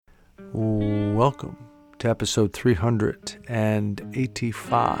Welcome to episode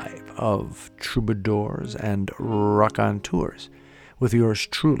 385 of Troubadours and Raconteurs with yours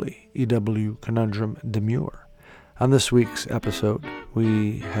truly, E.W. Conundrum Demure. On this week's episode,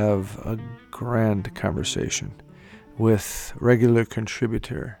 we have a grand conversation with regular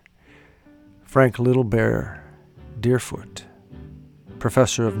contributor Frank Little Bear Deerfoot,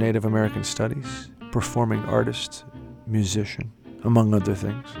 professor of Native American Studies, performing artist, musician, among other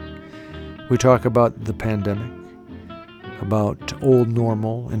things. We talk about the pandemic, about old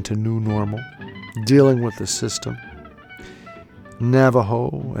normal into new normal, dealing with the system,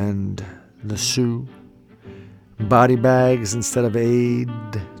 Navajo and the Sioux, body bags instead of aid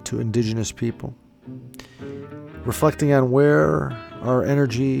to indigenous people, reflecting on where our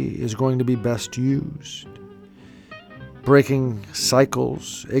energy is going to be best used, breaking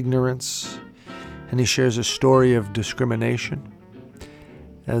cycles, ignorance, and he shares a story of discrimination,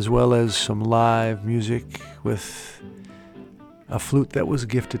 as well as some live music with a flute that was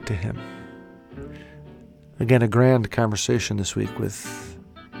gifted to him. Again, a grand conversation this week with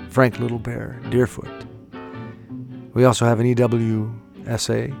Frank Little Bear Deerfoot. We also have an EW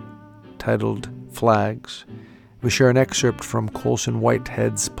essay titled Flags. We share an excerpt from Colson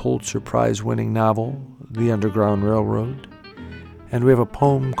Whitehead's Pulitzer Prize-winning novel, The Underground Railroad. And we have a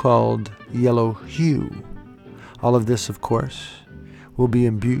poem called Yellow Hue. All of this, of course, will be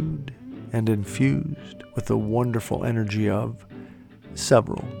imbued and infused with the wonderful energy of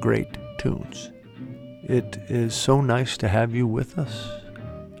several great tunes. It is so nice to have you with us.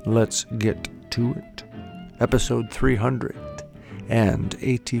 Let's get to it. Episode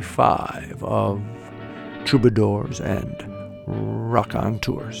 385 of Troubadours and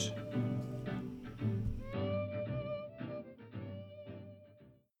Raconteurs.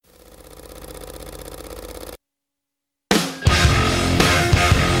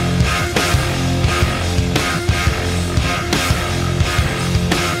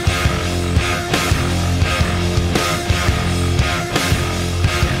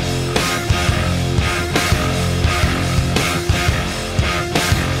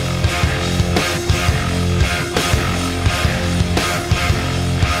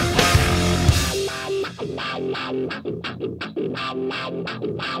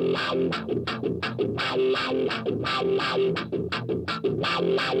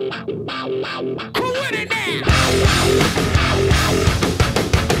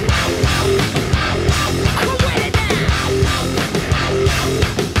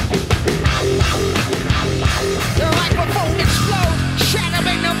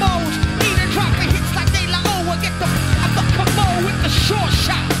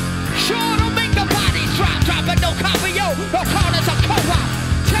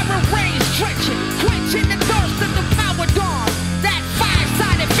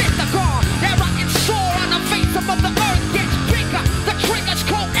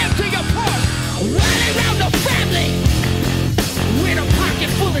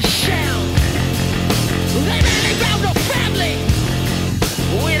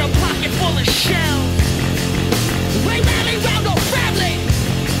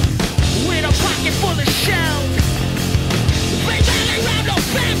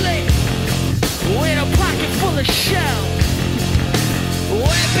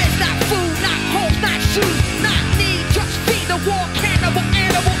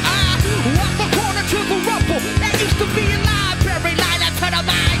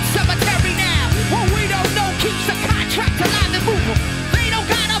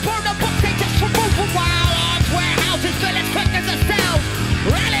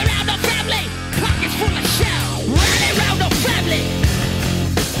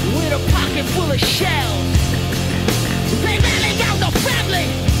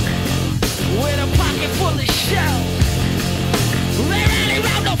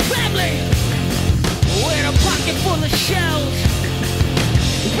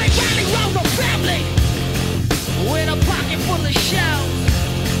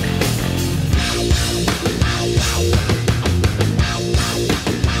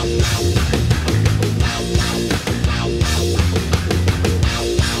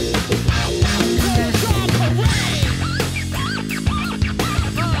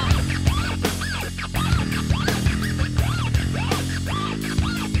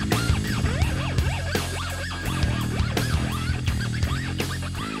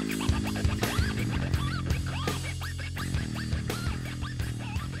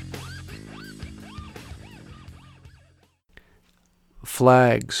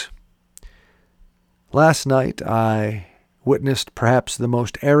 Flags. Last night I witnessed perhaps the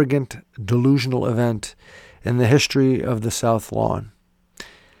most arrogant, delusional event in the history of the South Lawn.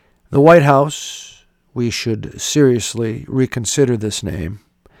 The White House, we should seriously reconsider this name,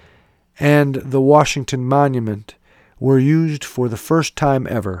 and the Washington Monument were used for the first time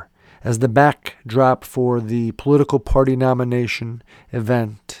ever as the backdrop for the political party nomination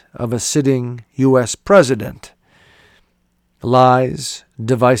event of a sitting U.S. president. Lies,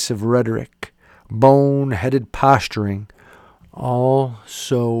 divisive rhetoric, bone-headed posturing, all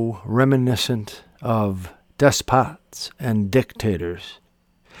so reminiscent of despots and dictators.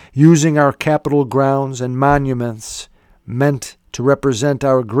 Using our Capitol grounds and monuments meant to represent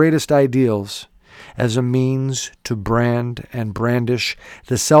our greatest ideals as a means to brand and brandish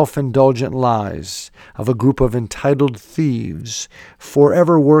the self-indulgent lies of a group of entitled thieves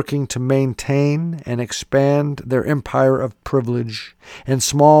forever working to maintain and expand their empire of privilege and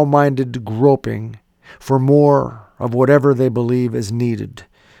small-minded groping for more of whatever they believe is needed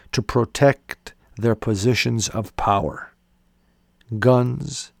to protect their positions of power.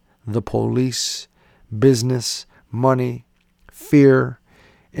 Guns, the police, business, money, fear,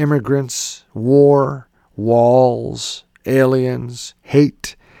 immigrants, war, walls, aliens,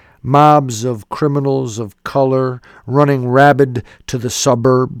 hate, mobs of criminals of color running rabid to the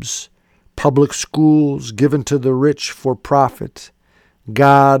suburbs, public schools given to the rich for profit,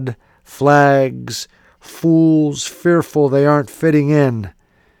 God, flags, fools fearful they aren't fitting in.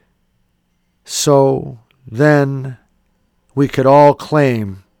 So then we could all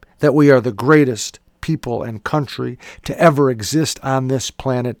claim that we are the greatest people and country to ever exist on this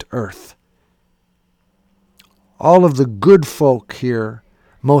planet Earth. All of the good folk here,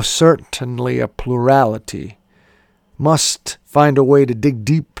 most certainly a plurality, must find a way to dig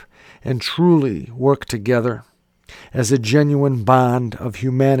deep and truly work together as a genuine bond of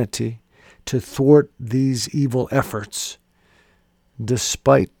humanity to thwart these evil efforts,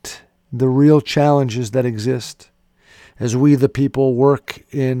 despite the real challenges that exist, as we the people work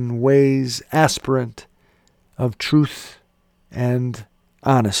in ways aspirant of truth and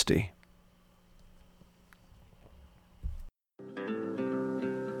honesty.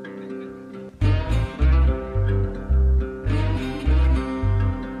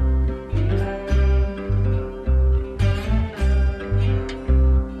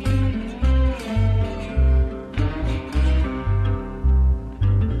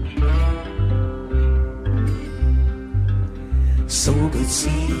 Sow good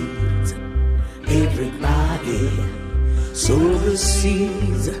seeds, everybody. Sow good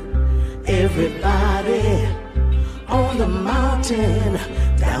seeds, everybody. On the mountain,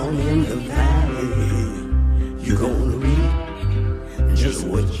 down in the valley. You're gonna reap just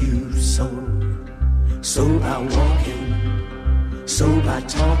what you sow. Sow by walking, sow by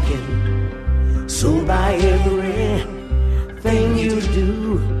talking, sow by everything you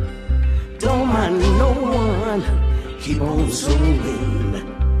do. Don't mind no one. Keep on sowing,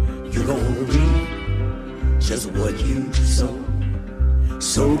 you're gonna reap just what you sow.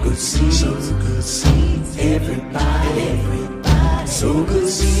 Sow good seeds, everybody, everybody. Sow good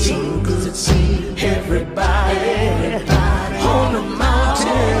seeds, everybody. On the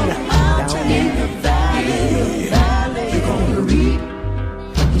mountain, down in the valley. You're gonna reap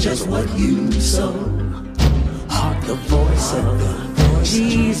just what you sow. Hark the voice of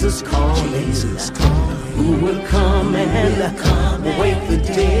Jesus calling. Who will come and wake the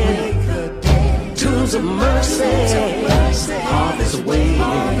dead? Tombs of mercy, harvest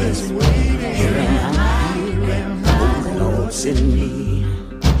waiting. Here am I, the Lord's in me.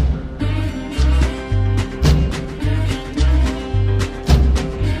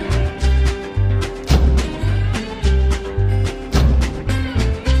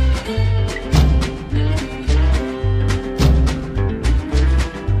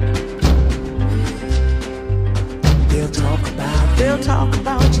 Talk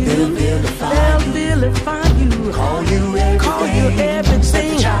about you. They'll vilify you. Call you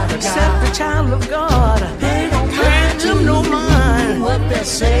everything except the child of God. They don't mind them no mind what they're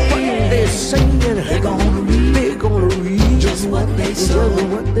saying. They're gonna read just what they sow.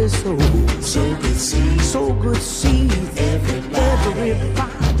 Sow good seeds. Sow good seeds.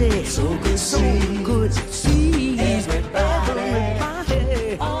 Everybody. Sow good seeds.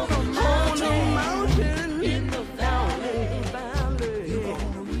 Everybody. On the mountain, in the valley.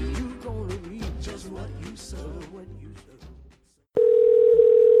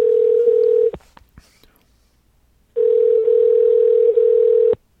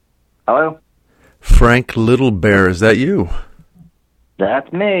 Hello? Frank Little Bear, is that you? That's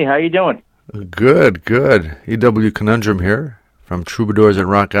me. How you doing? Good. E.W. Conundrum here from Troubadours and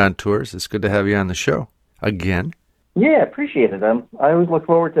Rock On Tours. It's good to have you on the show again. Yeah, appreciate it. I always look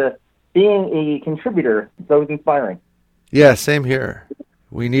forward to being a contributor. It's always inspiring. Yeah, same here.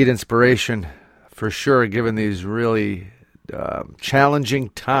 We need inspiration for sure, given these really challenging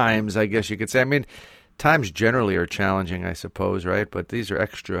times, I guess you could say. I mean, times generally are challenging, I suppose, right? But these are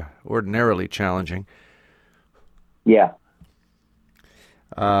extraordinarily challenging. Yeah.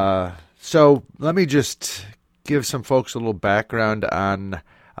 So let me just give some folks a little background on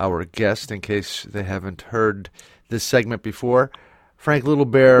our guest in case they haven't heard this segment before. Frank Little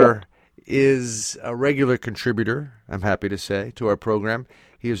Bear is a regular contributor, I'm happy to say, to our program.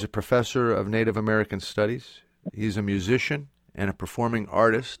 He is a professor of Native American Studies. He's a musician and a performing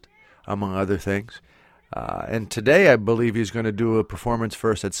artist, among other things. And today I believe he's going to do a performance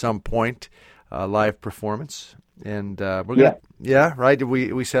for us at some point, a live performance. And we're going to, right? Did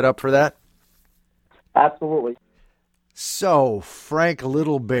we set up for that? Absolutely. So, Frank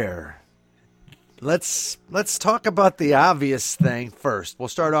Little Bear, let's talk about the obvious thing first. We'll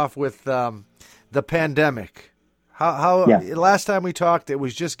start off with the pandemic. How last time we talked, it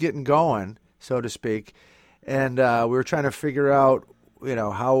was just getting going, so to speak, and we were trying to figure out,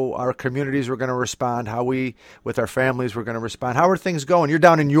 how our communities were going to respond, how we, with our families, were going to respond. How are things going? You're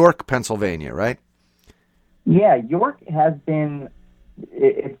down in York, Pennsylvania, right? Yeah, York has been.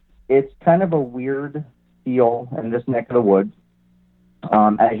 It's kind of a weird feel in this neck of the woods.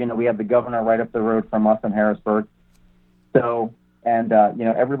 As you know, we have the governor right up the road from us in Harrisburg. So, and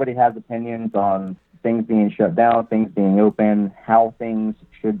everybody has opinions on things being shut down, things being open, how things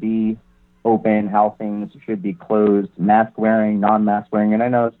should be open, how things should be closed, mask wearing, non-mask wearing, and I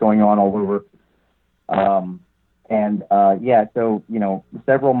know it's going on all over. So,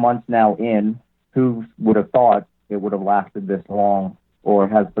 several months now in, who would have thought it would have lasted this long, or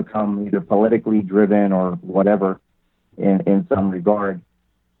has become either politically driven or whatever in some regard.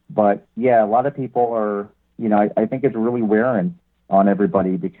 But yeah, a lot of people are, I think it's really wearing on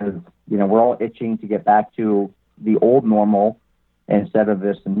everybody because, we're all itching to get back to the old normal instead of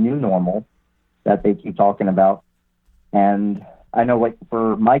this new normal that they keep talking about. And I know, like,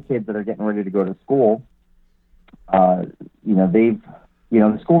 for my kids that are getting ready to go to school, the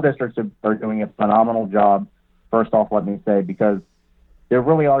school districts are doing a phenomenal job, first off, let me say, because they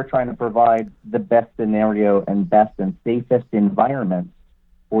really are trying to provide the best scenario and best and safest environment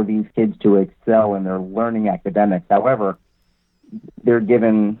for these kids to excel in their learning academics. However, they're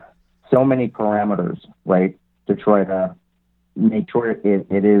given so many parameters, right, to try to make sure it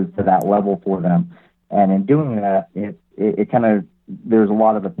is to that level for them. And in doing that, it kind of, there's a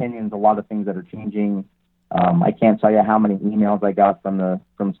lot of opinions, a lot of things that are changing. I can't tell you how many emails I got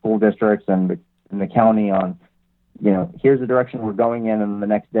from school districts and the county on, here's the direction we're going in, and the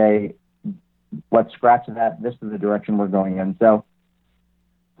next day, let's scratch that. This is the direction we're going in. So,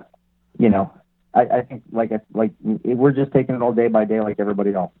 I think we're just taking it all day by day like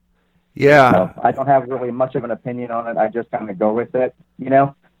everybody else. Yeah. So I don't have really much of an opinion on it. I just kind of go with it.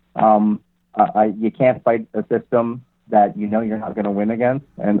 You can't fight a system that you're not going to win against,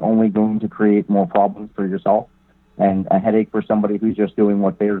 and only going to create more problems for yourself and a headache for somebody who's just doing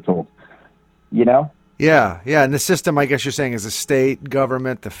what they're told. Yeah, and the system, I guess you're saying, is the state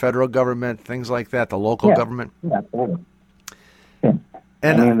government, the federal government, things like that, the local government. Yeah, absolutely. Yeah.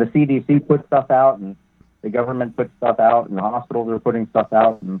 And the CDC puts stuff out, and the government puts stuff out, and the hospitals are putting stuff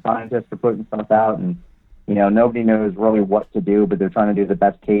out, and scientists are putting stuff out, and nobody knows really what to do, but they're trying to do the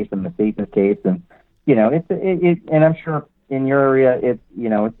best case and the safest case, and and I'm sure in your area,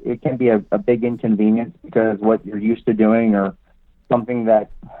 it can be a big inconvenience because what you're used to doing or something that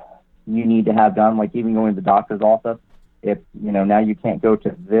you need to have done, like even going to the doctor's office. If, now you can't go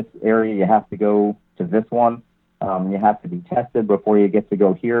to this area, you have to go to this one. You have to be tested before you get to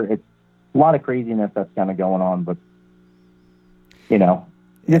go here. It's a lot of craziness that's kind of going on, but, you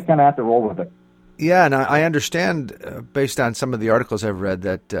just kind of have to roll with it. Yeah, and I understand, based on some of the articles I've read,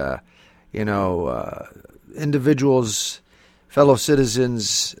 that, individuals, fellow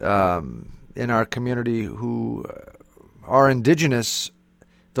citizens in our community who are indigenous,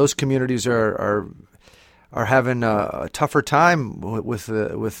 those communities are having a tougher time with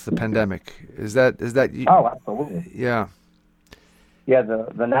the pandemic. Is that? Oh, absolutely. Yeah. Yeah,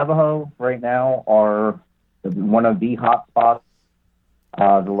 the Navajo right now are one of the hot spots.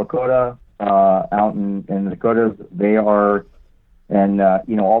 The Lakota out in the Dakotas, they are, and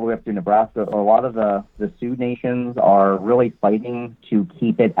all the way up to Nebraska. A lot of the Sioux nations are really fighting to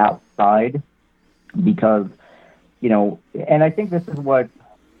keep it outside because, and I think this is what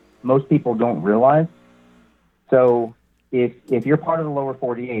most people don't realize. So if you're part of the lower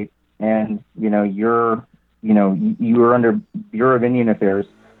 48 and, you're under Bureau of Indian Affairs,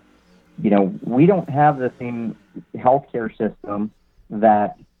 we don't have the same healthcare system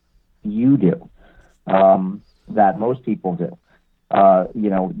that you do, that most people do.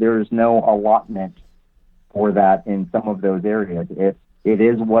 There's no allotment for that in some of those areas. It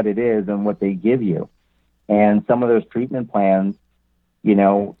is what it is and what they give you. And some of those treatment plans,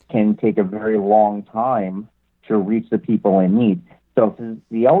 can take a very long time to reach the people in need. So if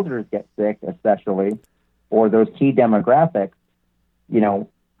the elders get sick, especially, or those key demographics,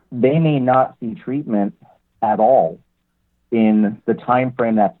 they may not see treatment at all in the time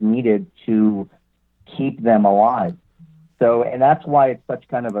frame that's needed to keep them alive. So, and that's why it's such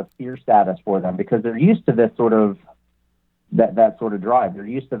kind of a fear status for them, because they're used to this sort of, that sort of drive. They're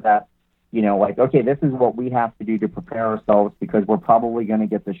used to that, okay, this is what we have to do to prepare ourselves because we're probably going to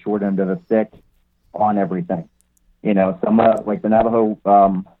get the short end of the stick on everything. Some like the Navajo,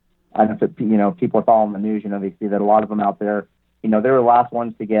 I don't know if people are following the news, they see that a lot of them out there, they're the last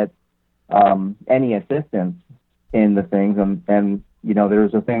ones to get any assistance in the things. And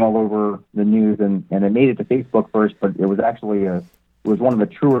there's a thing all over the news, and it made it to Facebook first, but it was actually it was one of the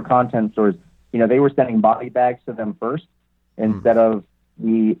truer content stories. They were sending body bags to them first instead of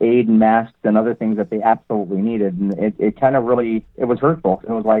the aid and masks and other things that they absolutely needed. And it kind of really, it was hurtful.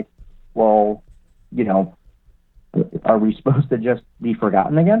 It was like, well, are we supposed to just be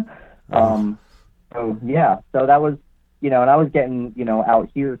forgotten again? So that was, and I was getting, out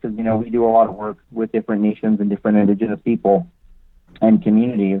here because, we do a lot of work with different nations and different indigenous people and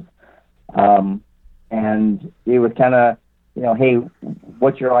communities. And it was kind of, hey,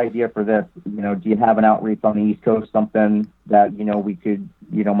 what's your idea for this? Do you have an outreach on the East Coast, something that, we could,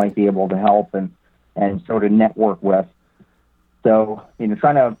 might be able to help and sort of network with? So,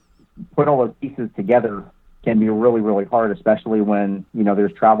 trying to put all those pieces together can be really, really hard, especially when,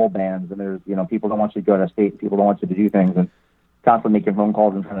 there's travel bans and there's, people don't want you to go to state, people don't want you to do things, and constantly making phone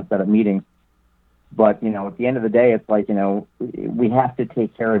calls and trying to set up meetings. But, at the end of the day, it's like, we have to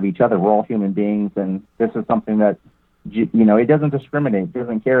take care of each other. We're all human beings, and this is something that, it doesn't discriminate. It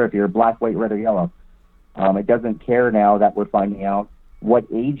doesn't care if you're black, white, red, or yellow. It doesn't care now that we're finding out what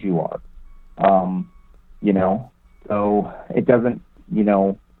age you are. So it doesn't,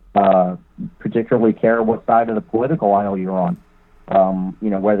 particularly care what side of the political aisle you're on.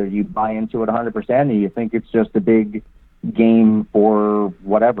 Whether you buy into it 100% or you think it's just a big game for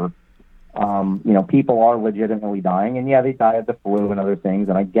whatever. People are legitimately dying, and they die of the flu and other things,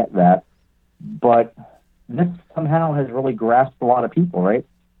 and I get that. But this somehow has really grasped a lot of people, right?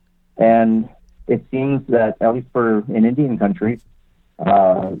 And it seems that, at least for an Indian country,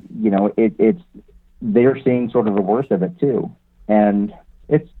 it's they're seeing sort of the worst of it too. And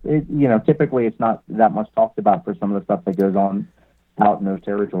typically it's not that much talked about for some of the stuff that goes on out in those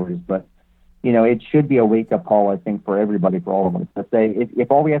territories, but it should be a wake-up call, I think, for everybody, for all of us, to say if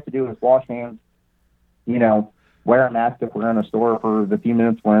all we have to do is wash hands, wear a mask if we're in a store for the few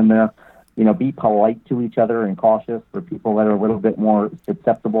minutes we're in there, be polite to each other and cautious for people that are a little bit more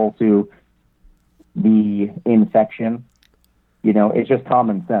susceptible to the infection. It's just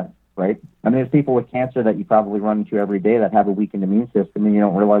common sense, right? I mean, there's people with cancer that you probably run into every day that have a weakened immune system, and you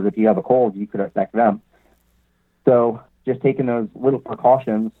don't realize if you have a cold, you could affect them. So just taking those little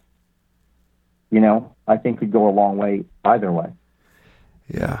precautions, I think could go a long way either way.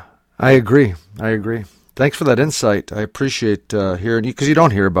 Yeah, I agree. Thanks for that insight. I appreciate hearing, because you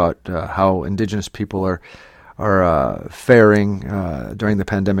don't hear about how Indigenous people are faring during the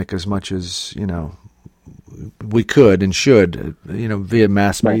pandemic as much as we could and should, via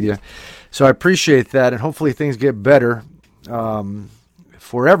mass media. So I appreciate that, and hopefully things get better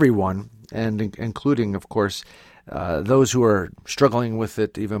for everyone, and including, of course, those who are struggling with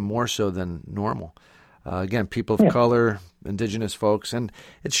it even more so than normal. Again, people of color, Indigenous folks, and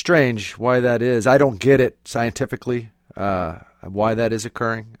it's strange why that is. I don't get it scientifically, why that is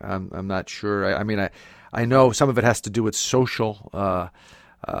occurring. I'm not sure. I know some of it has to do with social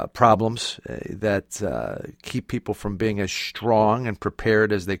problems that keep people from being as strong and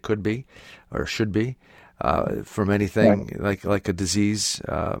prepared as they could be or should be from anything like a disease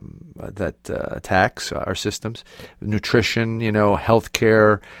that attacks our systems. Nutrition,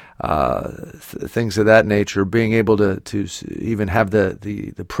 healthcare, things of that nature. Being able to even have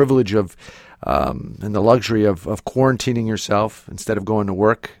the privilege of and the luxury of quarantining yourself instead of going to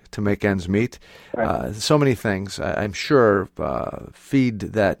work to make ends meet. So many things, I'm sure, feed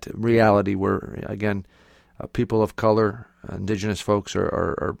that reality where, again, people of color, Indigenous folks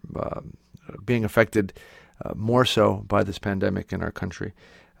are being affected more so by this pandemic in our country.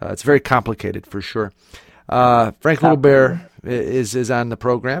 It's very complicated, for sure. Frank Little Bear is on the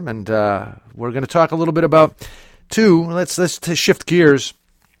program, and we're going to talk a little bit about let's shift gears.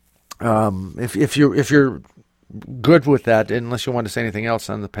 If you're good with that, unless you want to say anything else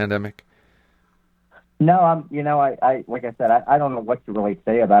on the pandemic. No, I like I said, I don't know what to really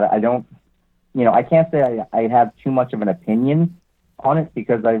say about it. I don't, I can't say I have too much of an opinion on it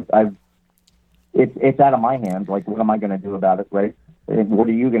because it's out of my hands. Like, what am I going to do about it, right? What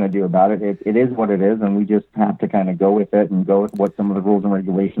are you going to do about it? It is what it is, and we just have to kind of go with it and go with what some of the rules and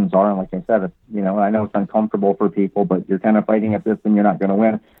regulations are. And like I said, I know it's uncomfortable for people, but you're kind of fighting a system you're not going to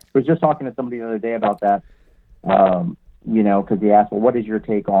win. I was just talking to somebody the other day about that, because he asked, well, what is your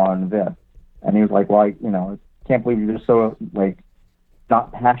take on this? And he was like, well, I can't believe you're just so, like,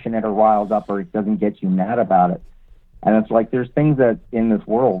 not passionate or riled up, or it doesn't get you mad about it. And it's like, there's things that in this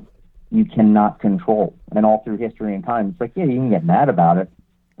world you cannot control. And all through history and time, it's like, yeah, you can get mad about it,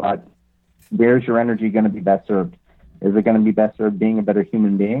 but where's your energy going to be best served? Is it going to be best served being a better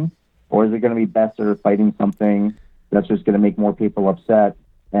human being? Or is it going to be best served fighting something that's just going to make more people upset?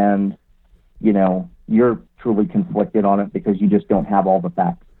 And, you're truly conflicted on it because you just don't have all the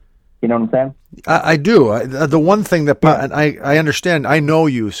facts. You know what I'm saying? I do. The one thing that I understand, I know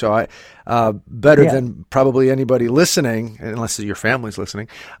you, so I better than probably anybody listening, unless your family's listening.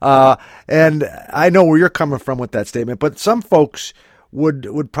 And I know where you're coming from with that statement. But some folks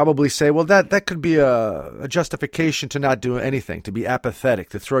would probably say, well, that could be a justification to not do anything, to be apathetic,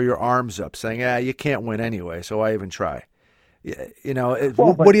 to throw your arms up, saying, you can't win anyway, so why even try?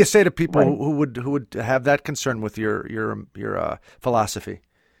 What do you say to people who would have that concern with your philosophy?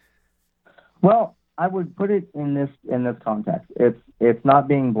 Well, I would put it in this context. It's not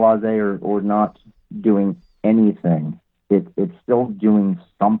being blasé or not doing anything. It's still doing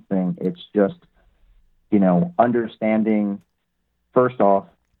something. It's just, understanding, first off,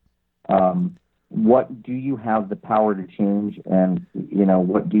 what do you have the power to change, and,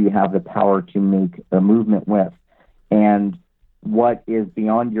 what do you have the power to make a movement with, and what is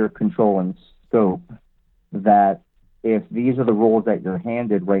beyond your control and scope, that if these are the rules that you're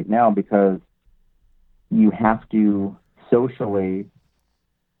handed right now, because you have to socially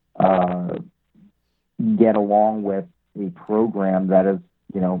get along with a program that is,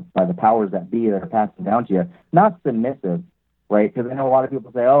 by the powers that be that are passing down to you, not submissive, right? Because I know a lot of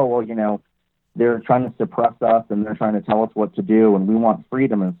people say, oh, well, they're trying to suppress us and they're trying to tell us what to do and we want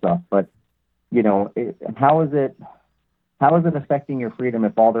freedom and stuff. But, how is it affecting your freedom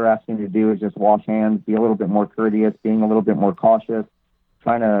if all they're asking you to do is just wash hands, be a little bit more courteous, being a little bit more cautious,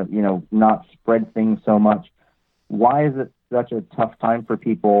 trying to, not spread things so much? Why is it such a tough time for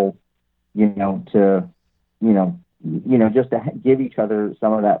people, to, just to give each other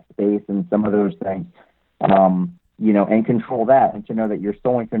some of that space and some of those things, and control that, and to know that you're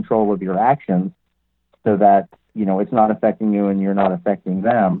still in control of your actions so that, it's not affecting you and you're not affecting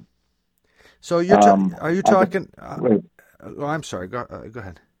them. So are you talking? I'm sorry. Go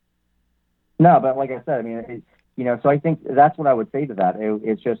ahead. No, but like I said, I mean, so I think that's what I would say to that.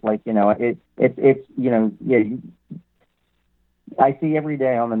 It's just like, I see every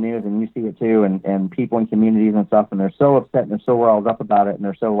day on the news, and you see it too, and people in communities and stuff, and they're so upset and they're so riled up about it, and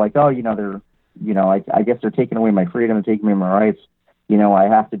they're so like, oh, I guess they're taking away my freedom and taking away my rights. I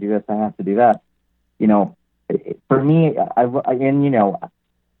have to do this, I have to do that. For me,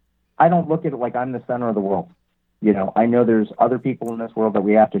 I don't look at it like I'm the center of the world. I know there's other people in this world that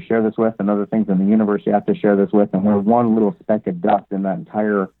we have to share this with, and other things in the universe you have to share this with, and we're one little speck of dust in that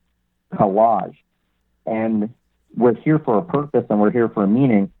entire collage. And we're here for a purpose, and we're here for a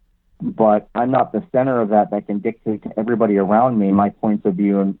meaning, but I'm not the center of that can dictate to everybody around me my points of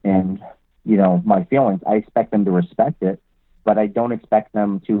view and my feelings. I expect them to respect it, but I don't expect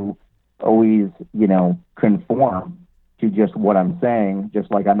them to always, conform to just what I'm saying,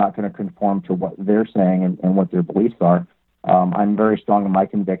 just like I'm not going to conform to what they're saying and what their beliefs are. I'm very strong in my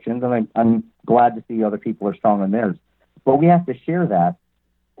convictions, and I'm glad to see other people are strong in theirs. But we have to share that,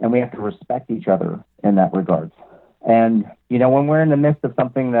 and we have to respect each other in that regard. And, when we're in the midst of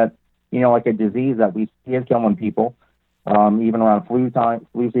something that, like a disease that we see is killing people, even around flu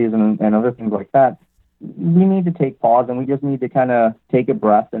season and other things like that, we need to take pause, and we just need to kind of take a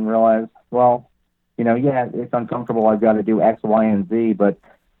breath and realize, well, it's uncomfortable. I've got to do X, Y, and Z. But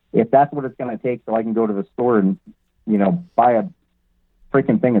if that's what it's going to take so I can go to the store and, buy a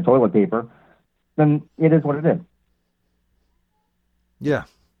freaking thing of toilet paper, then it is what it is. Yeah,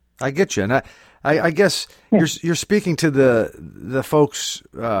 I get you. And I guess you're speaking to the folks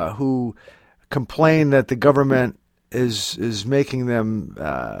who complain that the government is making them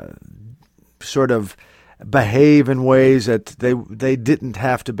sort of behave in ways that they didn't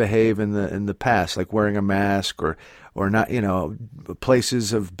have to behave in the past, like wearing a mask or not,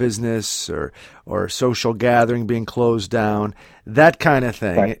 places of business or social gathering being closed down, that kind of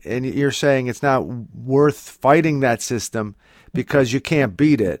thing. Right. And you're saying it's not worth fighting that system because you can't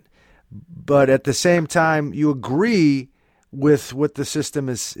beat it, but at the same time, you agree with what the system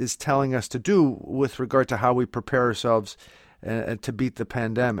is telling us to do with regard to how we prepare ourselves to beat the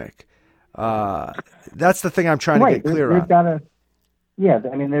pandemic. That's the thing I'm trying to get clear on.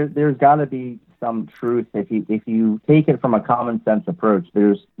 There's got to be some truth. If you take it from a common sense approach,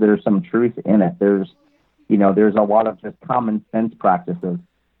 there's some truth in it. There's a lot of just common sense practices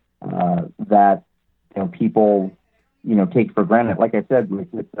that people take for granted. Like I said, with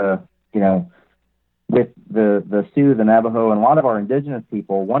the Sioux, the Navajo, and a lot of our indigenous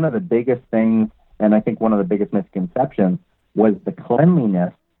people, one of the biggest things, and I think one of the biggest misconceptions, was the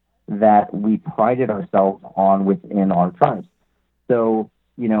cleanliness that we prided ourselves on within our tribes. So,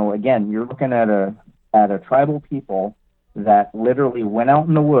 again, you're looking at a tribal people that literally went out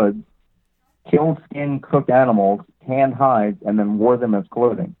in the woods, killed, skinned, cooked animals, tanned hides, and then wore them as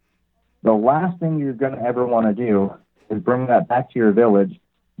clothing. The last thing you're going to ever want to do is bring that back to your village,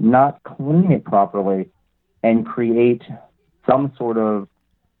 not clean it properly, and create some sort of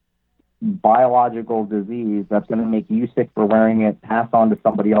biological disease that's going to make you sick for wearing it, pass on to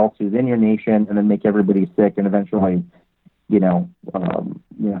somebody else who's in your nation, and then make everybody sick, and eventually,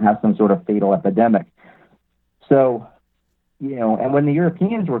 have some sort of fatal epidemic. So, and when the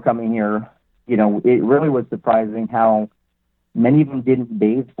Europeans were coming here, it really was surprising how many of them didn't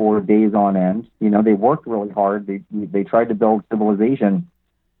bathe for days on end. They worked really hard. They tried to build civilization,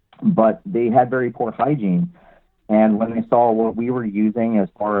 but they had very poor hygiene. And when they saw what we were using as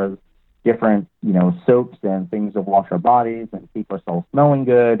far as different, soaps and things to wash our bodies and keep ourselves smelling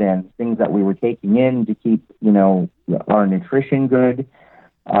good, and things that we were taking in to keep, our nutrition good,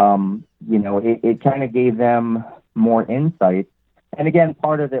 it kind of gave them more insight. And again,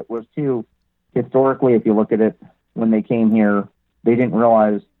 part of it was too, historically, if you look at it, when they came here, they didn't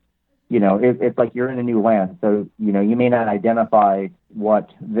realize, it's like you're in a new land. So, you may not identify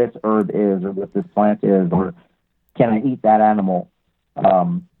what this herb is or what this plant is, or can I eat that animal?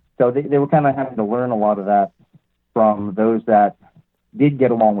 So they were kind of having to learn a lot of that from those that did get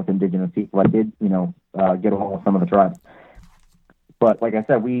along with indigenous people, that did, get along with some of the tribes. But like I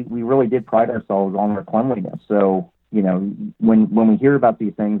said, we really did pride ourselves on our cleanliness. So, when we hear about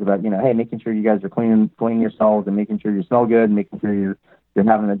these things about, hey, making sure you guys are cleaning yourselves and making sure you smell good and making sure you're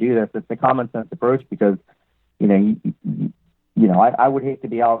having to do this, it's a common sense approach, because, I would hate to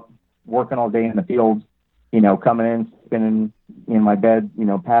be out working all day in the fields, coming in, spinning in my bed,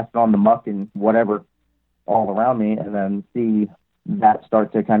 passing on the muck and whatever all around me, and then see that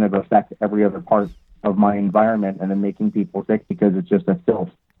start to kind of affect every other part of my environment, and then making people sick because it's just a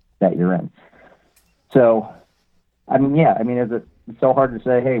filth that you're in. So, is it so hard to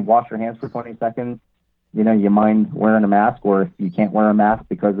say, hey, wash your hands for 20 seconds? You mind wearing a mask, or if you can't wear a mask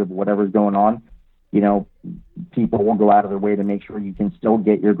because of whatever's going on, people will go out of their way to make sure you can still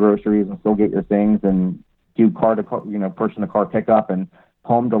get your groceries and still get your things, and do car to car, person to car pickup and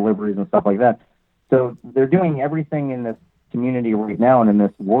home deliveries and stuff like that. So they're doing everything in this community right now and in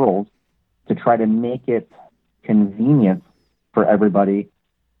this world to try to make it convenient for everybody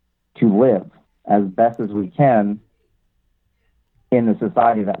to live as best as we can in the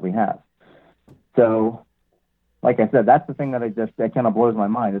society that we have. So, like I said, that's the thing that kind of blows my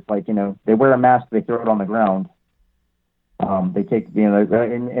mind. It's like, they wear a mask, they throw it on the ground. They take,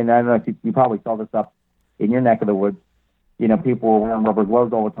 and I don't know if you probably saw this up in your neck of the woods. People were wearing rubber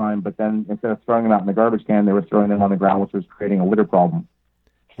gloves all the time, but then instead of throwing them out in the garbage can, they were throwing them on the ground, which was creating a litter problem.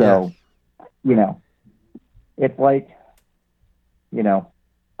 So, it's like, I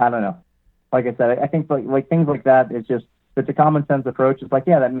don't know. Like I said, I think like things like that is just, it's a common sense approach. It's like,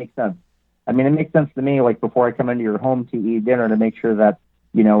 yeah, that makes sense. It makes sense to me, like before I come into your home to eat dinner, to make sure that,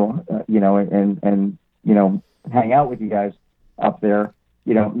 and hang out with you guys up there,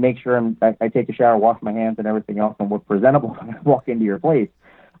 make sure I take a shower, wash my hands and everything else, and look presentable when I walk into your place.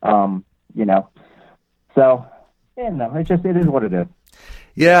 So, it is what it is.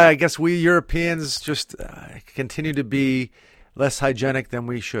 Yeah, I guess we Europeans just continue to be less hygienic than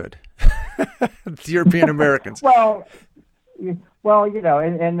we should. European Americans. Well,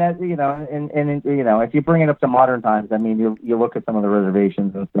 and that, if you bring it up to modern times, you look at some of the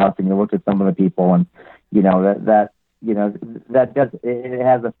reservations and stuff, and you look at some of the people, and that does, it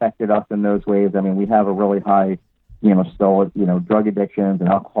has affected us in those ways. We have a really high, still, drug addictions and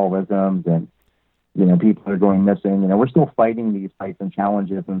alcoholisms, and people are going missing. We're still fighting these fights and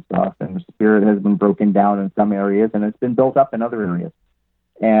challenges and stuff, and the spirit has been broken down in some areas, and it's been built up in other areas.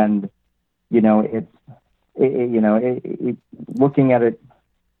 And looking at it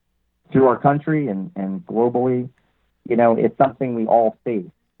through our country and globally, it's something we all face.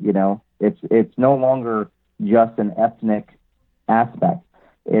 It's no longer just an ethnic aspect.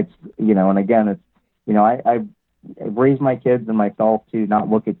 it's, and again, it's, I've raised my kids and myself to not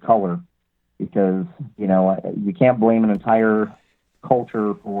look at color because, you can't blame an entire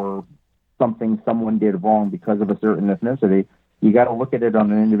culture for something someone did wrong because of a certain ethnicity. You got to look at it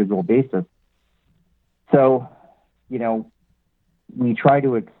on an individual basis. So, we try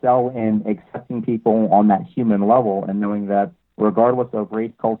to excel in accepting people on that human level and knowing that regardless of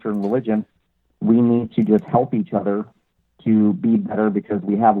race, culture, and religion, we need to just help each other to be better because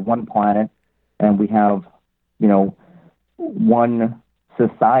we have one planet and we have, one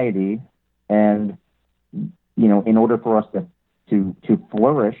society. And, in order for us to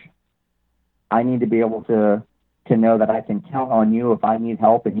flourish, I need to be able to know that I can count on you if I need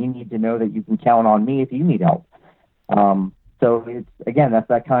help, and you need to know that you can count on me if you need help. So it's, again, that's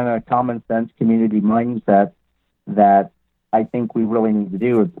that kind of common sense community mindset that I think we really need to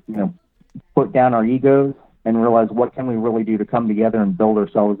do is, put down our egos and realize what can we really do to come together and build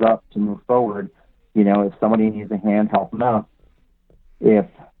ourselves up to move forward. If somebody needs a hand, help them out. If,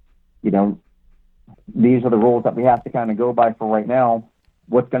 these are the rules that we have to kind of go by for right now,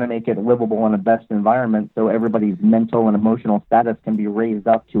 what's going to make it livable in the best environment so everybody's mental and emotional status can be raised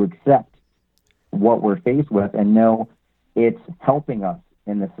up to accept what we're faced with and know it's helping us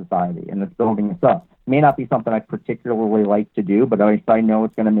in this society and it's building us up. It may not be something I particularly like to do, but if I know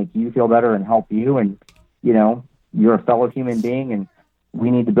it's going to make you feel better and help you and, you're a fellow human being and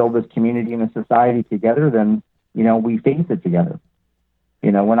we need to build this community and a society together, then, we face it together.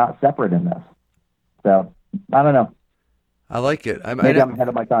 We're not separate in this. So, I don't know. I like it. Maybe I'm ahead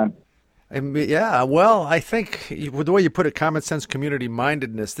of my time. Yeah, well, I think with the way you put it, common sense, community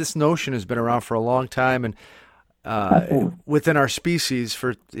mindedness, this notion has been around for a long time and within our species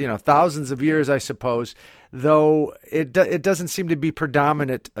for thousands of years, I suppose, though it doesn't seem to be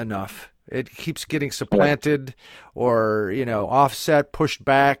predominant enough. It keeps getting supplanted or offset, pushed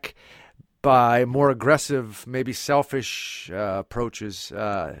back by more aggressive, maybe selfish approaches.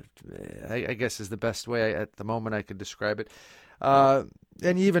 I guess is the best way at the moment I could describe it. And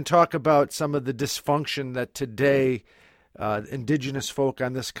you even talk about some of the dysfunction that today indigenous folk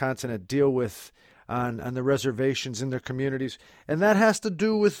on this continent deal with on the reservations in their communities. And that has to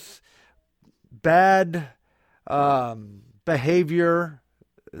do with bad behavior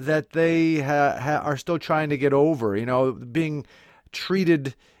that they are still trying to get over, being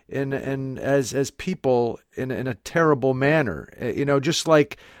treated as people in a terrible manner, just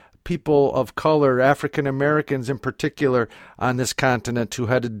like people of color, African Americans in particular on this continent who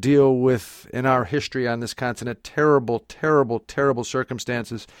had to deal with, in our history on this continent, terrible, terrible, terrible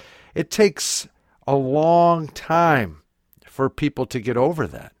circumstances. It takes a long time for people to get over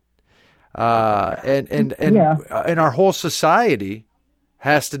that. And our whole society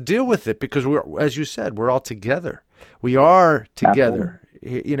has to deal with it because as you said, we're all together. We are together,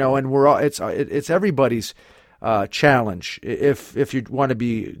 and we're all, it's everybody's challenge. If you want to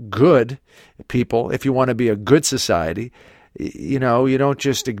be good people, if you want to be a good society, you don't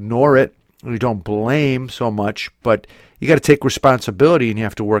just ignore it. You don't blame so much, but you got to take responsibility and you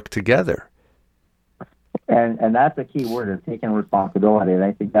have to work together. And that's a key word, is taking responsibility. And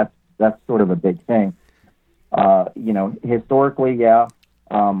I think that's sort of a big thing. Historically, a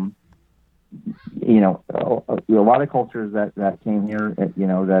lot of cultures that came here,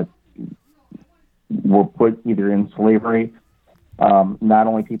 that were put either in slavery, not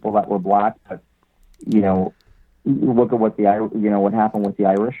only people that were black, but, look at what what happened with the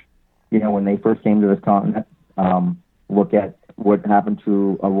Irish, when they first came to this continent. Look at what happened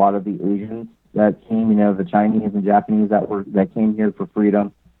to a lot of the Asians that came, the Chinese and Japanese that came here for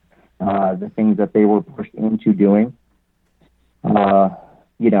freedom, the things that they were pushed into doing.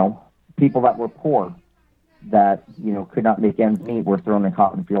 People that were poor, that could not make ends meet, were thrown in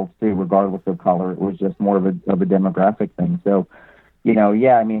cotton fields too, regardless of color. It was just more of a demographic thing. So, I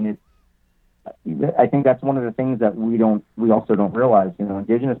think that's one of the things that we also don't realize.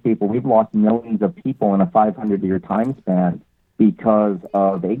 Indigenous people, we've lost millions of people in a 500-year time span because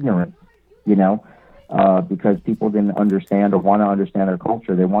of ignorance. Because people didn't understand or want to understand our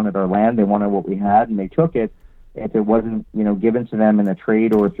culture. They wanted our land, they wanted what we had, and they took it. If it wasn't, given to them in a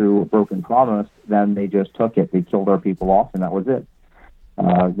trade or through a broken promise, then they just took it. They killed our people off, and that was it.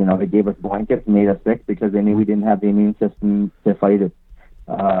 They gave us blankets and made us sick because they knew we didn't have the immune system to fight it.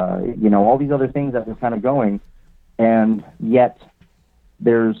 All these other things that were kind of going, and yet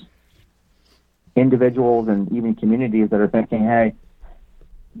there's individuals and even communities that are thinking, hey,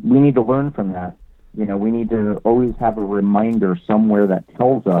 we need to learn from that. We need to always have a reminder somewhere that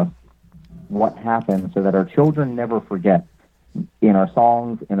tells us what happened so that our children never forget. In our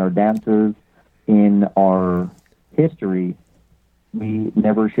songs, in our dances, in our history, we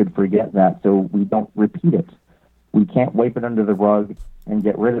never should forget that so we don't repeat it. We can't wipe it under the rug and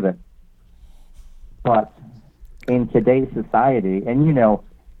get rid of it. But in today's society, and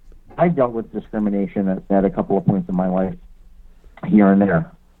I've dealt with discrimination at a couple of points in my life here and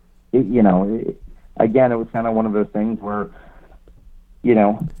there. Again, it was kind of one of those things where,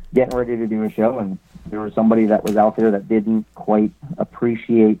 getting ready to do a show, and there was somebody that was out there that didn't quite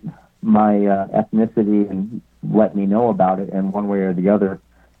appreciate my ethnicity and let me know about it in one way or the other.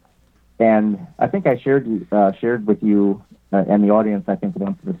 And I think I shared with you and the audience, I think,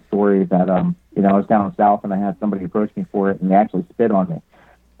 once the story that, I was down south and I had somebody approach me for it, and they actually spit on me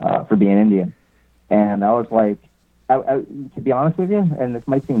for being Indian. And I was like, to be honest with you, and this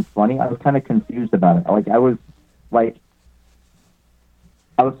might seem funny, I was kind of confused about it. I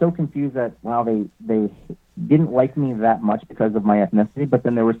was so confused that, wow, they didn't like me that much because of my ethnicity, but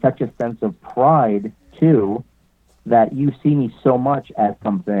then there was such a sense of pride, too, that you see me so much as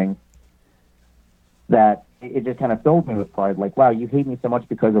something that it just kind of filled me with pride. Like, wow, you hate me so much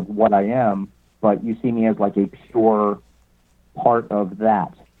because of what I am, but you see me as like a pure part of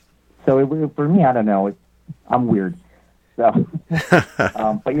that. So for me, I don't know, I'm weird. So,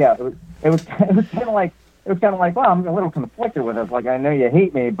 but yeah, it was kind of like, wow, I'm a little conflicted with it. Like, I know you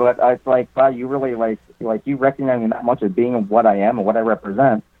hate me, but it's like, wow, you really like you recognize me that much as being what I am and what I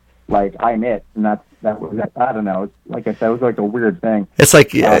represent. Like, I'm it, and that was it. I don't know. It's, like I said, it was like a weird thing. It's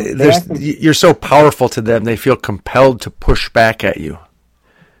like you're so powerful to them; they feel compelled to push back at you.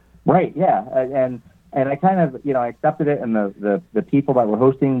 Right. Yeah. And I kind of, I accepted it, and the people that were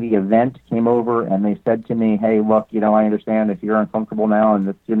hosting the event came over and they said to me, hey, look, I understand if you're uncomfortable now and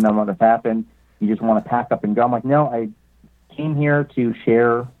this didn't know what has happened, you just want to pack up and go. I'm like, no, I came here to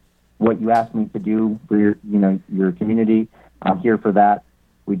share what you asked me to do for your community. I'm here for that.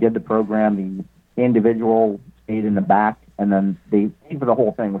 We did the program. The individual stayed in the back, and then they paid for the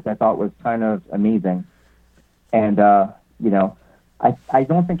whole thing, which I thought was kind of amazing. And, I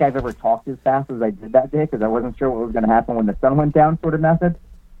don't think I've ever talked as fast as I did that day because I wasn't sure what was going to happen when the sun went down, sort of method.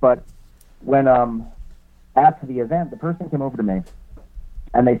 But when after the event, the person came over to me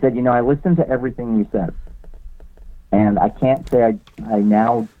and they said, I listened to everything you said, and I can't say I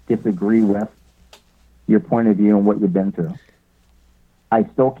now disagree with your point of view and what you've been through. I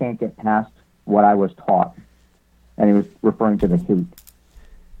still can't get past what I was taught, and he was referring to the hate.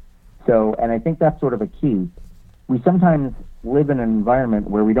 So, and I think that's sort of a key. We sometimes live in an environment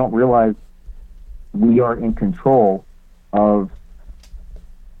where we don't realize we are in control of,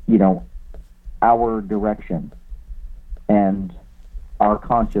 our direction and our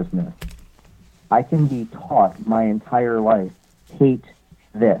consciousness. I can be taught my entire life, hate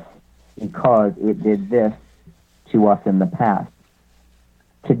this because it did this to us in the past.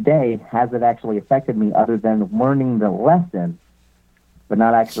 Today, has it actually affected me other than learning the lesson, but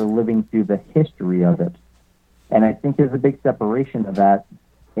not actually living through the history of it? And I think there's a big separation of that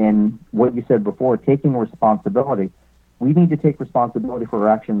in what you said before, taking responsibility. We need to take responsibility for our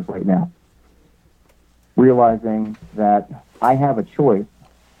actions right now, realizing that I have a choice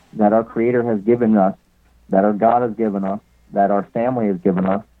that our Creator has given us, that our God has given us, that our family has given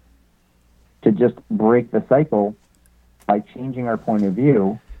us, to just break the cycle by changing our point of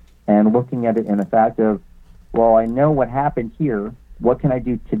view and looking at it in the fact of, well, I know what happened here. What can I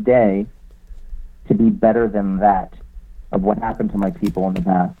do today to be better than that of what happened to my people in the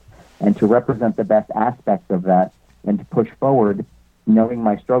past, and to represent the best aspects of that, and to push forward knowing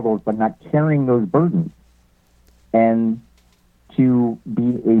my struggles but not carrying those burdens, and to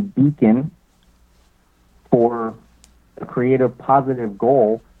be a beacon for a creative, positive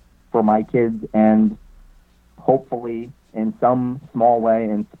goal for my kids, and hopefully in some small way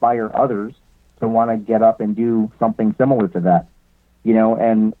inspire others to want to get up and do something similar to that.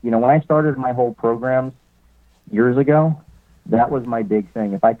 When I started my whole programs years ago, that was my big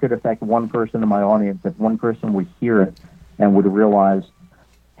thing. If I could affect one person in my audience, if one person would hear it and would realize,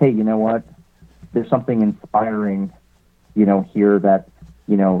 hey, you know what, there's something inspiring, here that,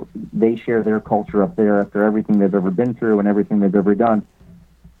 they share their culture up there after everything they've ever been through and everything they've ever done.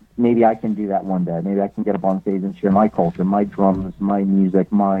 Maybe I can do that one day. Maybe I can get up on stage and share my culture, my drums, my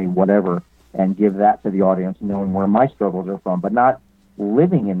music, my whatever, and give that to the audience, knowing where my struggles are from, but not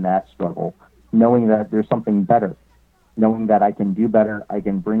living in that struggle, knowing that there's something better, knowing that I can do better, I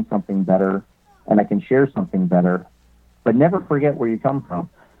can bring something better, and I can share something better, but never forget where you come from.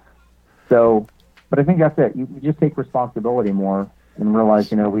 So, but I think that's it. You just take responsibility more and realize,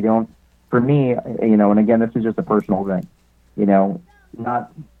 we don't, for me, and again, this is just a personal thing,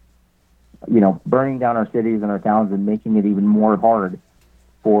 not, burning down our cities and our towns and making it even more hard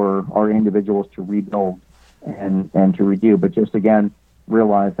for our individuals to rebuild and to review, but just again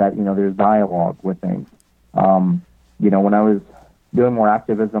realize that there's dialogue with things. When I was doing more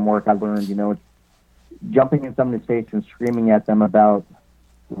activism work, I learned it's jumping in somebody's face and screaming at them about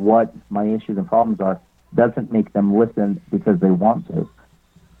what my issues and problems are doesn't make them listen because they want to.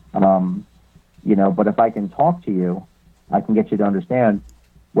 But if I can talk to you, I can get you to understand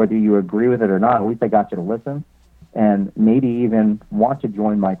whether you agree with it or not. At least I got you to listen and maybe even want to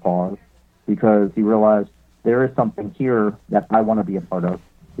join my cause because you realize there is something here that I want to be a part of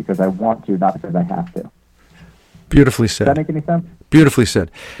because I want to, not because I have to. Beautifully said. Does that make any sense? Beautifully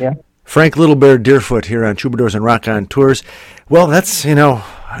said. Yeah. Frank Little Bear Deerfoot here on Troubadours and Rock on Tours. Well, that's,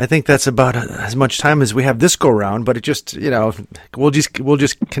 I think that's about as much time as we have this go round, but it just, we'll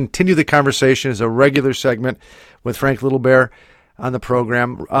just continue the conversation as a regular segment with Frank Little Bear on the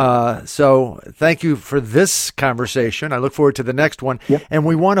program. So thank you for this conversation. I look forward to the next one. Yep. And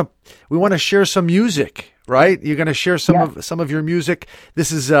we want to share some music, right? You're going to share some of your music.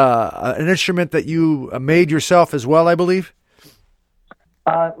 This is an instrument that you made yourself as well, I believe.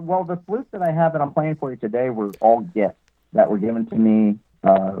 Well, the flutes that I have that I'm playing for you today were all gifts that were given to me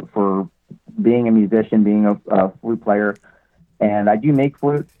for being a musician, being a flute player. And I do make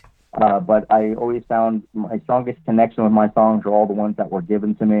flutes, but I always found my strongest connection with my songs are all the ones that were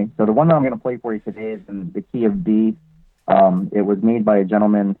given to me. So the one that I'm going to play for you today is in the key of B. It was made by a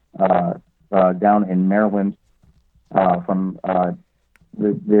gentleman down in Maryland from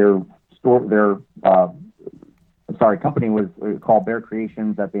their company was called Bear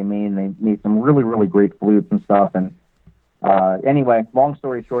Creations that they made, and they made some really, really great flutes and stuff. And anyway, long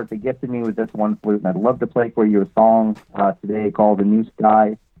story short, they gifted me with this one flute, and I'd love to play for you a song today called The New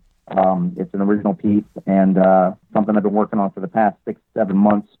Sky. It's an original piece and something I've been working on for the past 6-7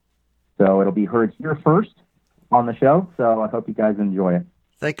 months. So it'll be heard here first on the show, so I hope you guys enjoy it.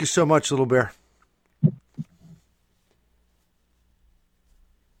 Thank you so much, Little Bear.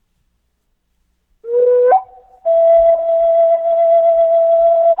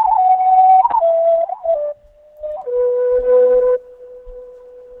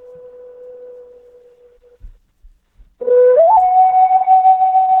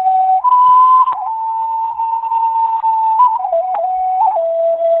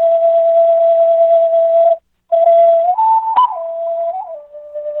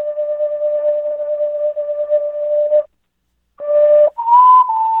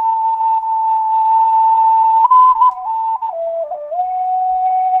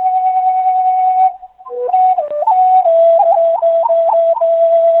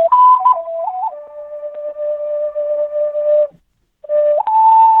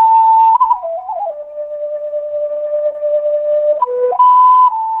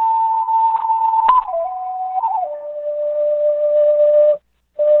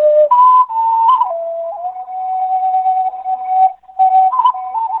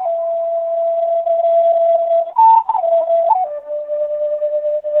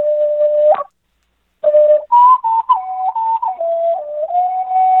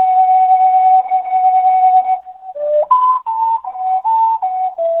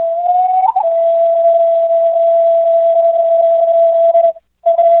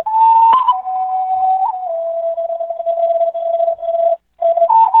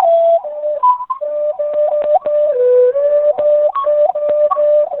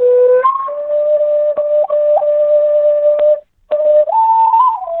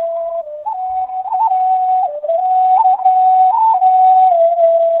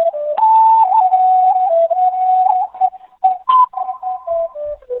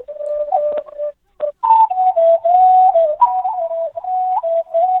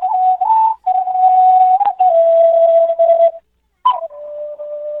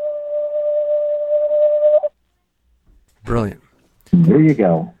 Brilliant. There you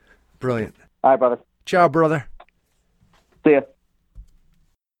go. Brilliant. All right, brother. Ciao, brother. See ya.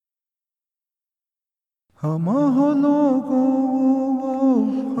 Hamahalo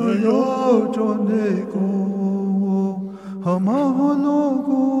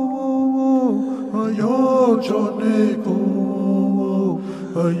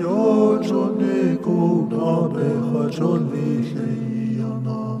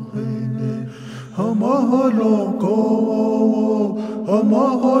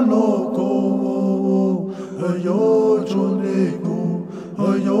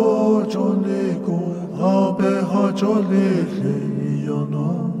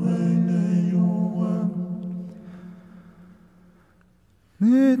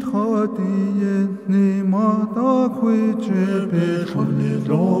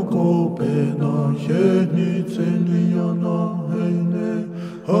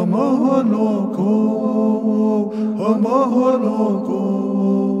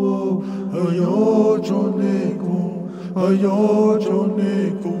Amahaloko, Ayojoneko,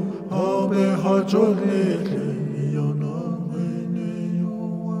 Ayojoneko, Abehajolele,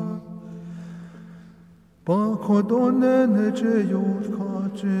 Yanameneyoa. Bakodone neche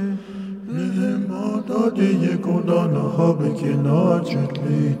yorkache, Lehemata de Yekodana Habekina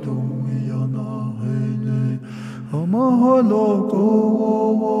Chetlito, Yanahene. Amahaloko,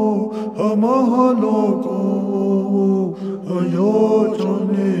 Amahaloko,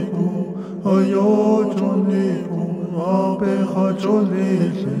 Ayojoneko, Ayojoneko,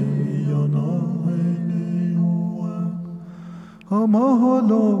 Abehajolele, Yanameneyoa.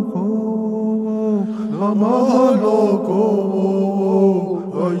 Amahaloko, Amahaloko,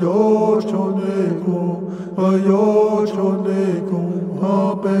 Ayojoneko, Ayojoneko,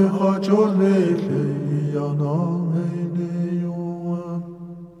 Abehajolele, Yanameneyoa.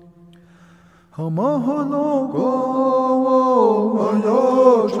 Amahaloko,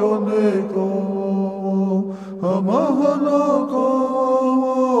 Ayojoneko, Amahaloko,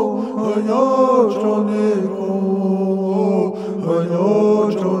 Ayojoneko,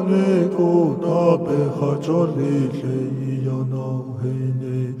 Ayojoneko, Nabehajolele,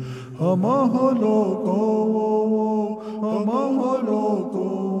 Yanahene. Amahaloko, Amahaloko,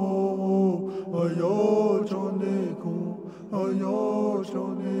 Ayojoneko,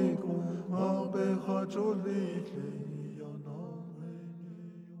 Ayojoneko, Abehajolele, Yanahene.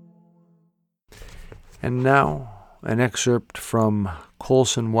 And now, an excerpt from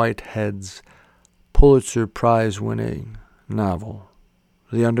Colson Whitehead's Pulitzer Prize-winning novel,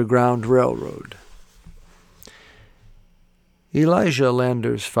 The Underground Railroad. Elijah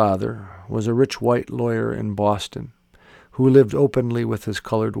Lander's father was a rich white lawyer in Boston who lived openly with his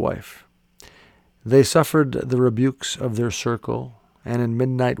colored wife. They suffered the rebukes of their circle and in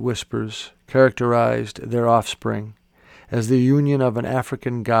midnight whispers characterized their offspring as the union of an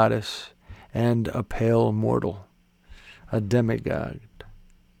African goddess and a pale mortal, a demigod.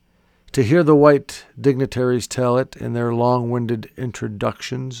 To hear the white dignitaries tell it in their long-winded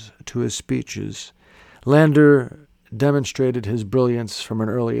introductions to his speeches, Lander demonstrated his brilliance from an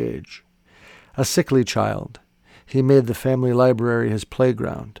early age. A sickly child, he made the family library his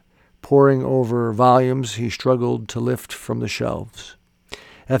playground, poring over volumes he struggled to lift from the shelves.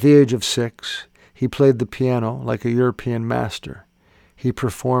 At the age of 6, he played the piano like a European master. He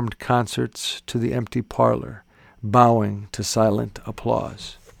performed concerts to the empty parlor, bowing to silent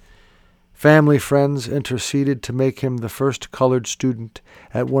applause. Family friends interceded to make him the first colored student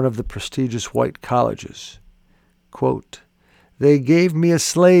at one of the prestigious white colleges. Quote, "They gave me a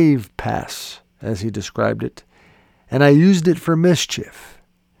slave pass," as he described it, "and I used it for mischief."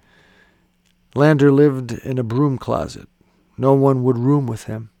 Lander lived in a broom closet. No one would room with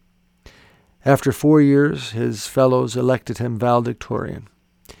him. After 4 years, his fellows elected him valedictorian.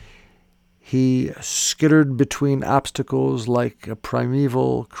 He skittered between obstacles like a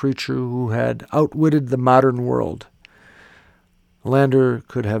primeval creature who had outwitted the modern world. Lander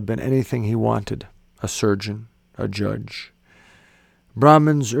could have been anything he wanted, a surgeon, a judge.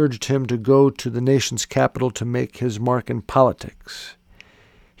 Brahmins urged him to go to the nation's capital to make his mark in politics.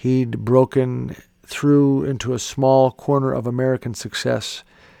 He'd broken through into a small corner of American success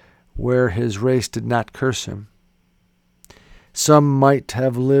where his race did not curse him. Some might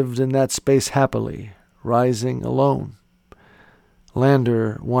have lived in that space happily, rising alone.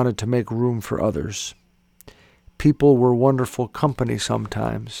 Lander wanted to make room for others. People were wonderful company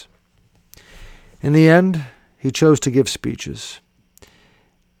sometimes. In the end, he chose to give speeches.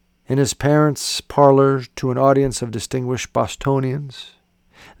 In his parents' parlor to an audience of distinguished Bostonians,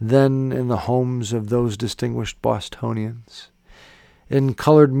 then in the homes of those distinguished Bostonians, in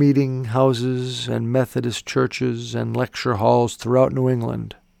colored meeting houses and Methodist churches and lecture halls throughout New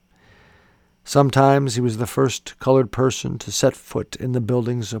England. Sometimes he was the first colored person to set foot in the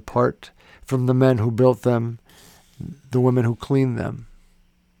buildings apart from the men who built them, the women who cleaned them.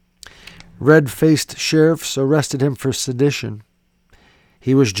 Red-faced sheriffs arrested him for sedition.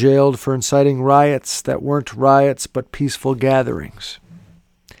 He was jailed for inciting riots that weren't riots but peaceful gatherings.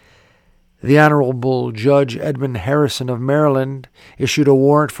 The Honorable Judge Edmund Harrison of Maryland issued a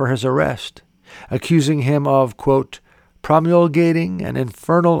warrant for his arrest, accusing him of, quote, promulgating an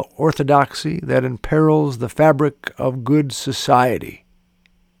infernal orthodoxy that imperils the fabric of good society.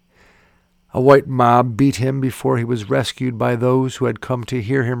 A white mob beat him before he was rescued by those who had come to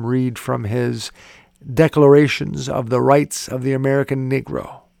hear him read from his Declarations of the Rights of the American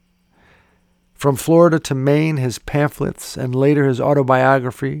Negro. From Florida to Maine, his pamphlets and later his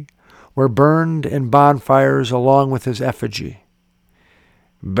autobiography were burned in bonfires along with his effigy.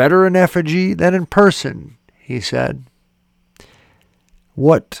 "Better in effigy than in person," he said.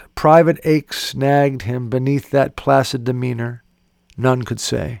 What private aches nagged him beneath that placid demeanor, none could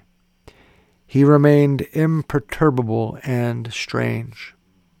say. He remained imperturbable and strange.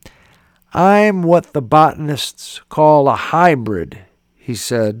 "I'm what the botanists call a hybrid," he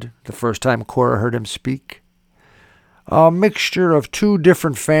said the first time Cora heard him speak. "A mixture of two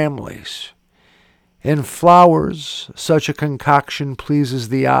different families. In flowers, such a concoction pleases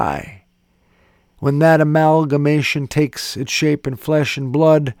the eye. When that amalgamation takes its shape in flesh and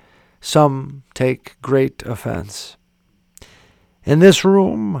blood, some take great offense. In this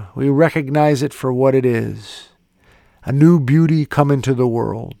room, we recognize it for what it is, a new beauty come into the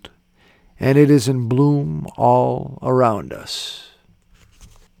world, and it is in bloom all around us."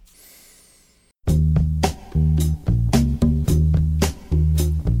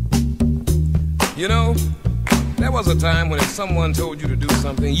 You know, there was a time when if someone told you to do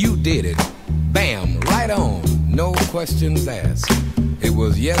something, you did it. Bam, right on, no questions asked. It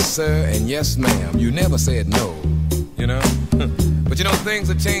was yes, sir, and yes, ma'am. You never said no, you know? But you know, things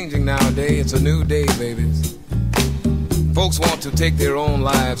are changing nowadays. It's a new day, babies. Folks want to take their own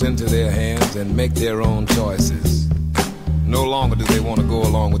lives into their hands and make their own choices. No longer do they want to go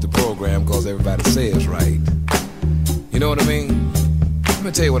along with the program because everybody says right. You know what I mean? Let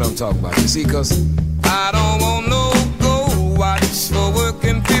me tell you what I'm talking about. You see, because I don't want no go watch for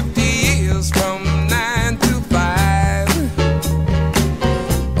working 50 years from 9 to 5.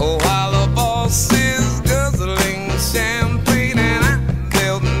 Oh, while the boss is guzzling champagne and I'm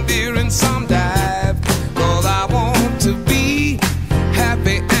building beer in some dive. Cause I want to be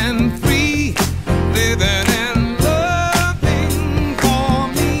happy and free, living and loving for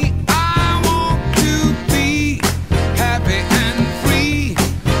me. I want to be happy and free,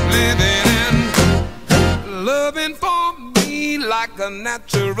 living and loving for me like a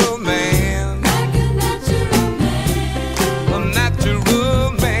natural man. Like a natural man. A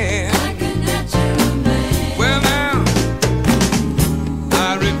natural man. Like a natural man. Well now,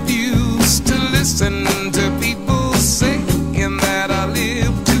 I refuse to listen to people saying that I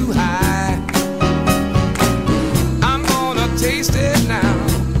live too high. I'm gonna taste it now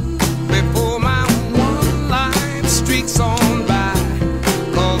before my one life streaks on by.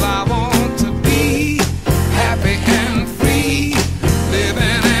 Cause I want to be happy and free,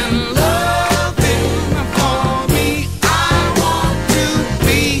 living and loving for me. I want to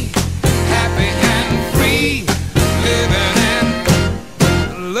be happy and free, living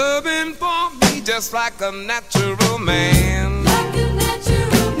and loving for me just like a natural man. Like a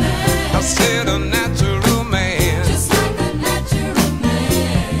natural man. I said a natural man. Just like a natural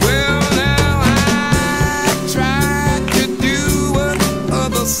man. Well now I tried to do what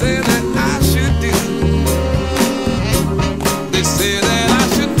others say that I should do. They say that I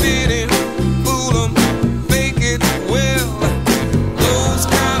should fit in, fool 'em, fake it well. Those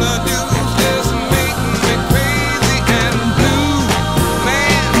kind of dudes just make me crazy and blue.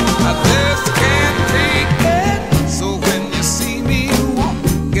 Man, I just can't take it. So when you see me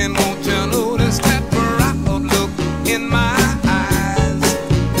walking, won't you notice that proud look in my eyes?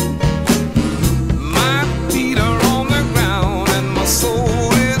 My feet are on the ground and my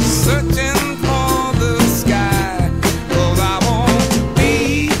soul is searching for the sky. Cause I want to be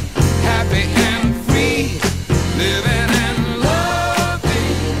happy and free, living and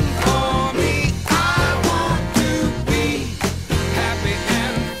loving for me. I want to be happy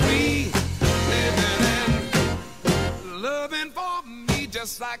and free, living and loving for me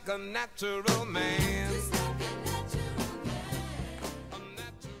just like a natural man. Just like a natural man. A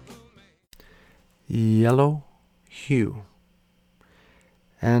natural man. Yellow hue.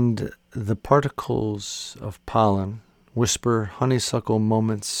 And the particles of pollen whisper honeysuckle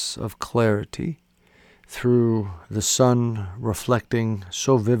moments of clarity through the sun reflecting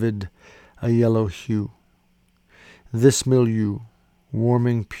so vivid a yellow hue. This milieu,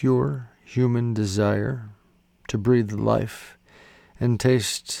 warming pure human desire to breathe life and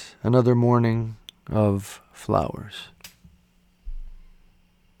taste another morning of flowers.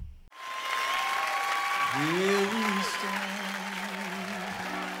 Here we stand,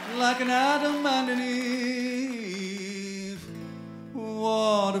 like an atom underneath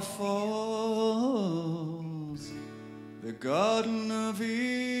waterfalls, the Garden of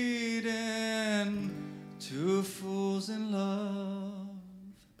Eden, two fools in love,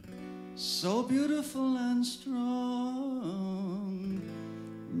 so beautiful and strong.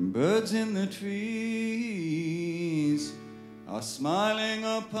 Birds in the trees are smiling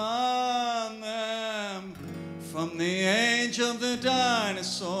upon them. From the age of the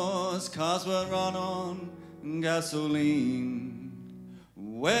dinosaurs, cars were run on gasoline.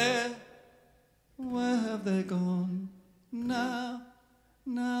 Where have they gone now?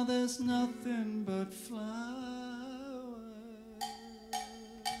 Now there's nothing but flowers.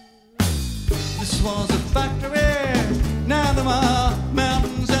 This was a factory, now there are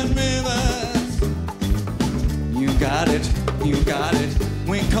mountains and rivers. You got it, you got it.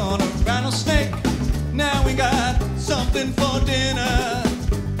 We caught a rattlesnake, now we got something for dinner.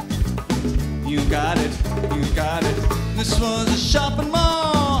 You got it, you got it. This was a shopping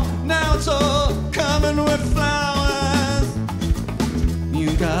mall, now it's all covered with flowers.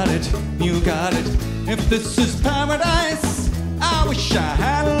 You got it, you got it. If this is paradise, I wish I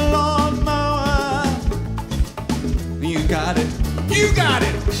had a lawnmower. You got it, you got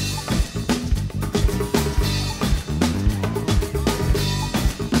it.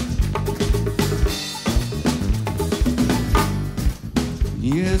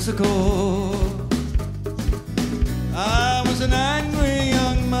 Years ago, I was an angry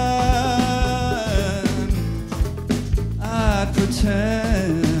young man. I'd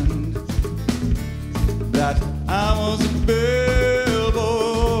pretend that I was a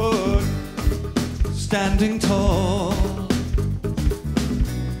billboard standing tall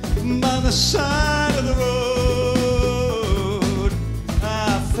by the side of the road.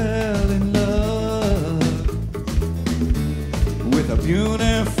 I fell in love with a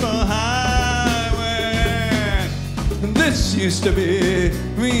beautiful highway. This used to be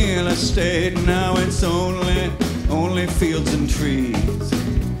real estate, now it's only fields and trees.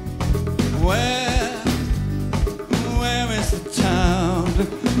 Where is the town?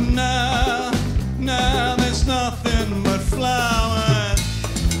 Now there's nothing but flowers.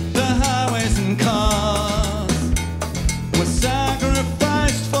 The highways and cars were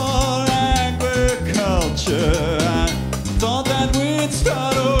sacrificed for agriculture. I thought that we'd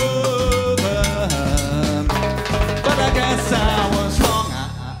start over, but I guess I was wrong.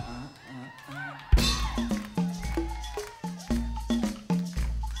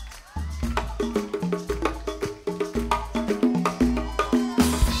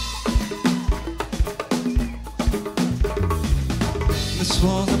 This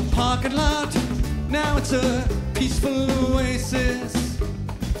was a parking lot, now it's a peaceful oasis.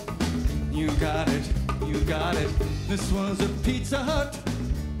 You got it, you got it. This was a Pizza Hut,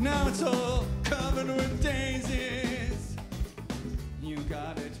 now it's all covered with daisies. You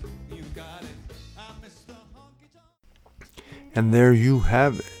got it, you got it. I miss the honky tonk. And there you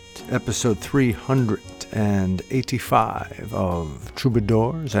have it, episode 385 of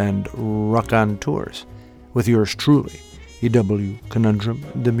Troubadours and Raconteurs, with yours truly, E.W. Conundrum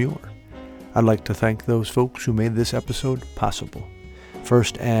Demure. I'd like to thank those folks who made this episode possible.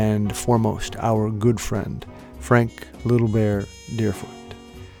 First and foremost, our good friend, Frank Little Bear Deerfoot.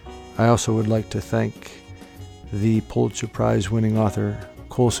 I also would like to thank the Pulitzer Prize winning author,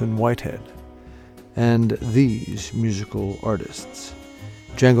 Colson Whitehead, and these musical artists: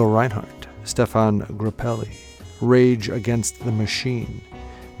 Django Reinhardt, Stefan Grappelli, Rage Against the Machine,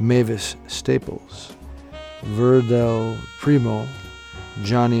 Mavis Staples, Verdel Primo,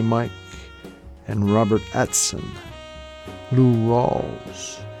 Johnny Mike, and Robert Atson, Lou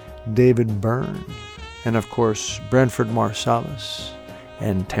Rawls, David Byrne, and of course Branford Marsalis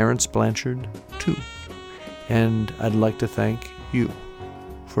and Terrence Blanchard too. And I'd like to thank you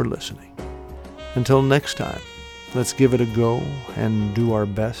for listening. Until next time, let's give it a go and do our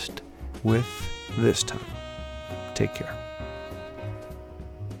best with this time. Take care.